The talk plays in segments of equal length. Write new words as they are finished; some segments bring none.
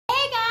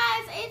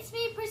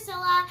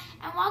Priscilla,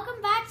 and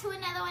welcome back to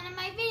another one of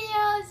my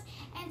videos.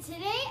 And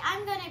today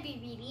I'm going to be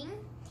reading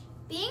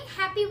Being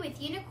Happy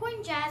with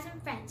Unicorn Jazz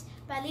and Friends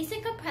by Lisa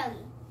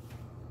Caprelli.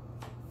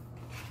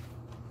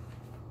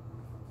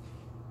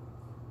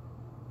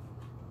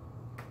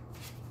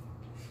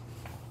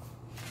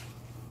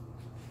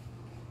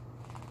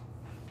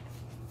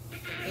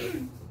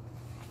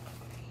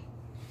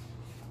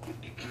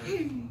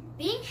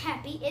 Being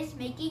happy is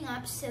making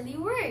up silly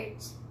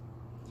words.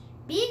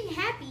 Being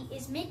happy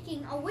is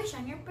making a wish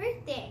on your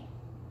birthday.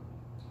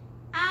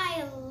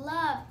 I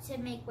love to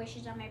make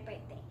wishes on my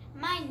birthday.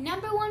 My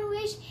number one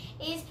wish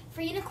is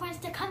for unicorns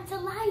to come to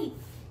life.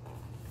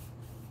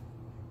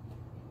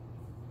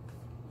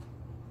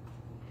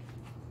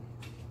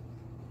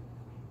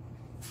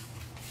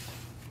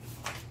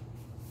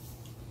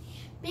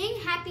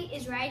 Being happy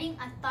is writing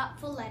a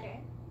thoughtful letter.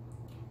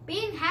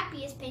 Being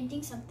happy is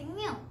painting something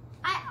new.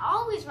 I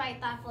always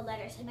write thoughtful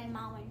letters to my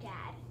mom and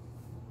dad.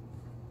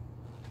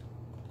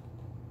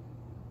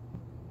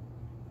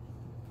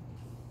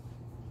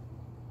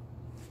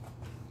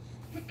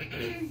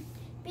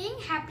 Being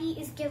happy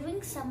is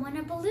giving someone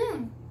a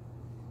balloon.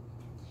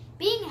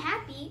 Being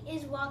happy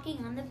is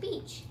walking on the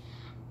beach.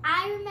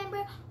 I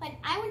remember when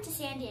I went to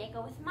San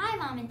Diego with my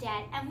mom and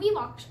dad and we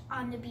walked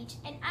on the beach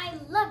and I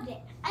loved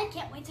it. I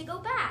can't wait to go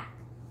back.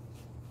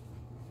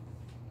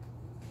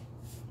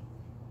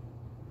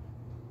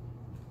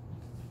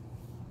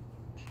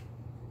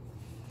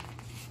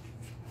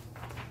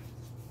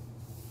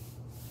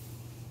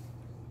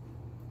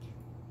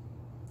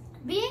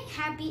 Being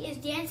happy is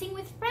dancing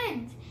with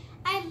friends.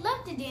 I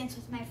love to dance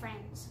with my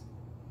friends.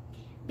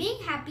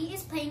 Being happy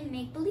is playing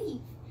make-believe.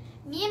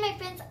 Me and my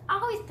friends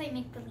always play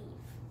make-believe.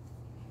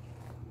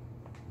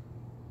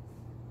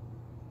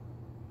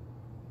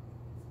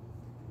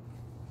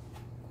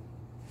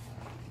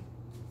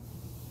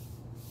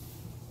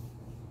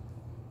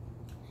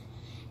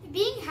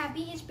 Being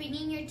happy is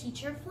bringing your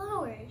teacher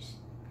flowers.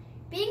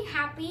 Being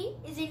happy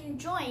is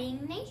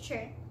enjoying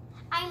nature.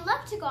 I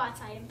love to go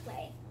outside and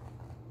play.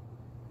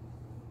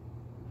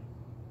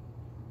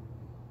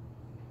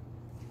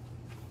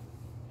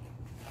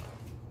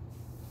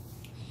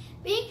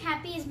 Being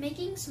happy is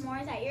making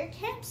s'mores at your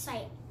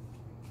campsite.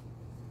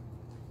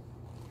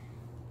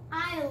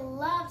 I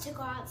love to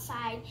go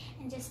outside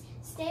and just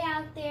stay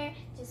out there,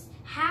 just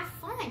have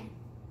fun.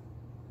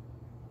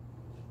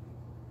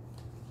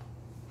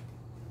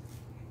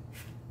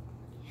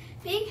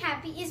 Being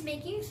happy is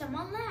making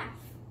someone laugh.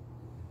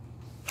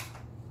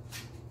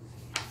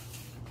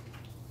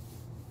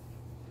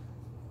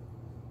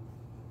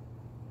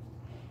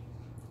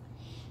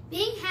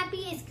 Being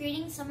happy is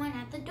greeting someone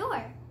at the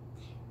door.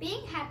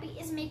 Being happy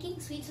is making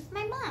sweets with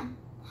my mom.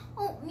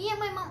 Oh, me and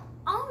my mom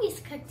always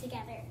cook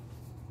together.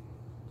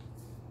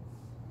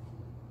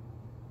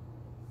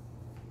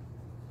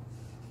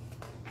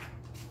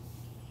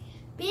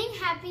 Being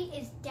happy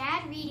is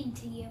dad reading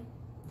to you.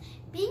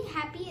 Being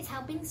happy is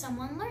helping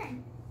someone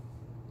learn.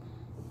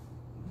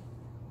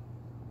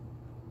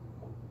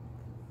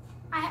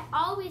 I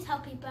always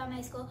help people at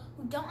my school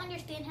who don't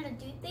understand how to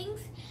do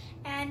things.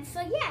 And so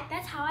yeah,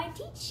 that's how I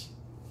teach.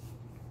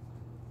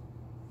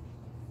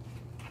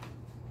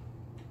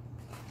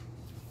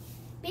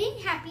 Being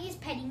happy is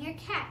petting your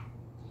cat.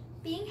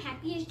 Being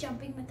happy is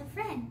jumping with a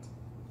friend.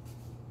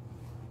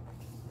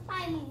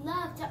 I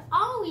love to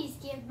always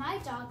give my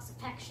dogs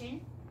affection.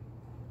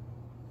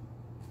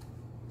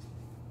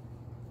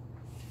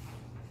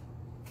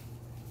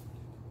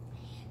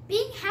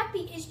 Being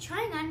happy is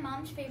trying on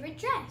mom's favorite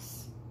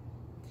dress.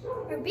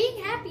 Or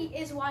being happy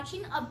is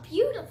watching a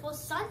beautiful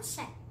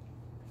sunset.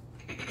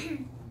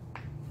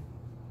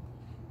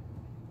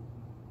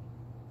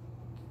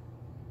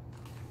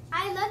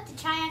 I love to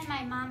try on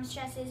my mom's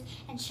dresses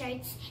and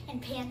shirts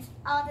and pants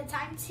all the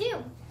time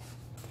too.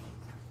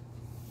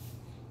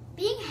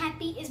 Being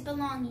happy is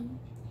belonging.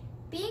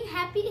 Being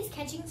happy is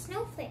catching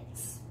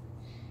snowflakes.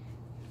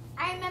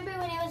 I remember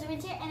when it was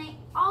winter and I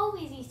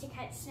always used to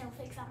catch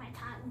snowflakes on my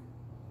tongue.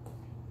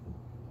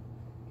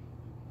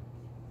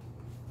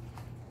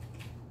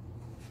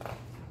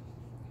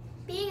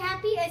 Being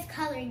happy is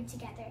coloring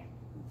together.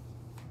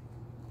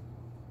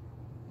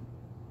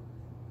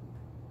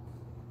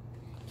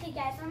 Okay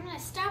guys, I'm going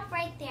to stop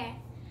right there.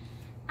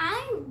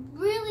 I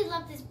really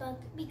love this book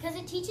because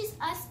it teaches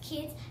us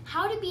kids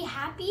how to be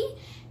happy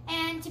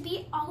and to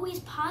be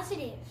always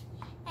positive.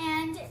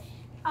 And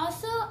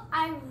also,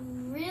 I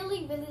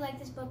really like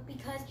this book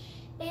because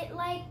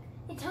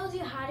it tells you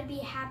how to be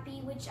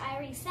happy, which I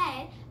already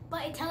said,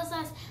 but it tells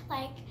us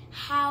like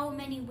how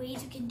many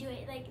ways you can do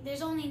it. Like there's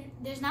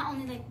not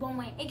only like one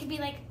way. It could be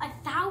like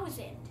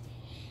 1,000.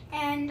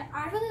 And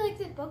I really like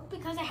this book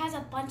because it has a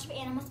bunch of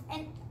animals,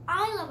 and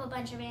I love a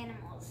bunch of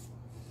animals.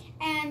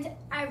 And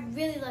I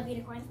really love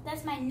unicorns.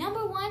 That's my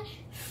number one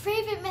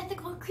favorite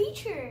mythical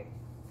creature.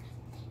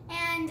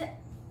 And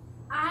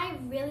I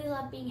really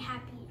love being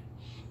happy.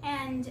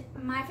 And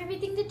my favorite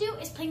thing to do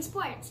is playing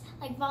sports,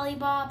 like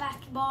volleyball,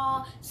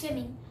 basketball,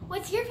 swimming.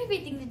 What's your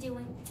favorite thing to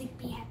do to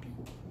be happy?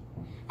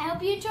 I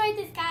hope you enjoyed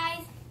this,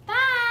 guys.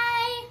 Bye!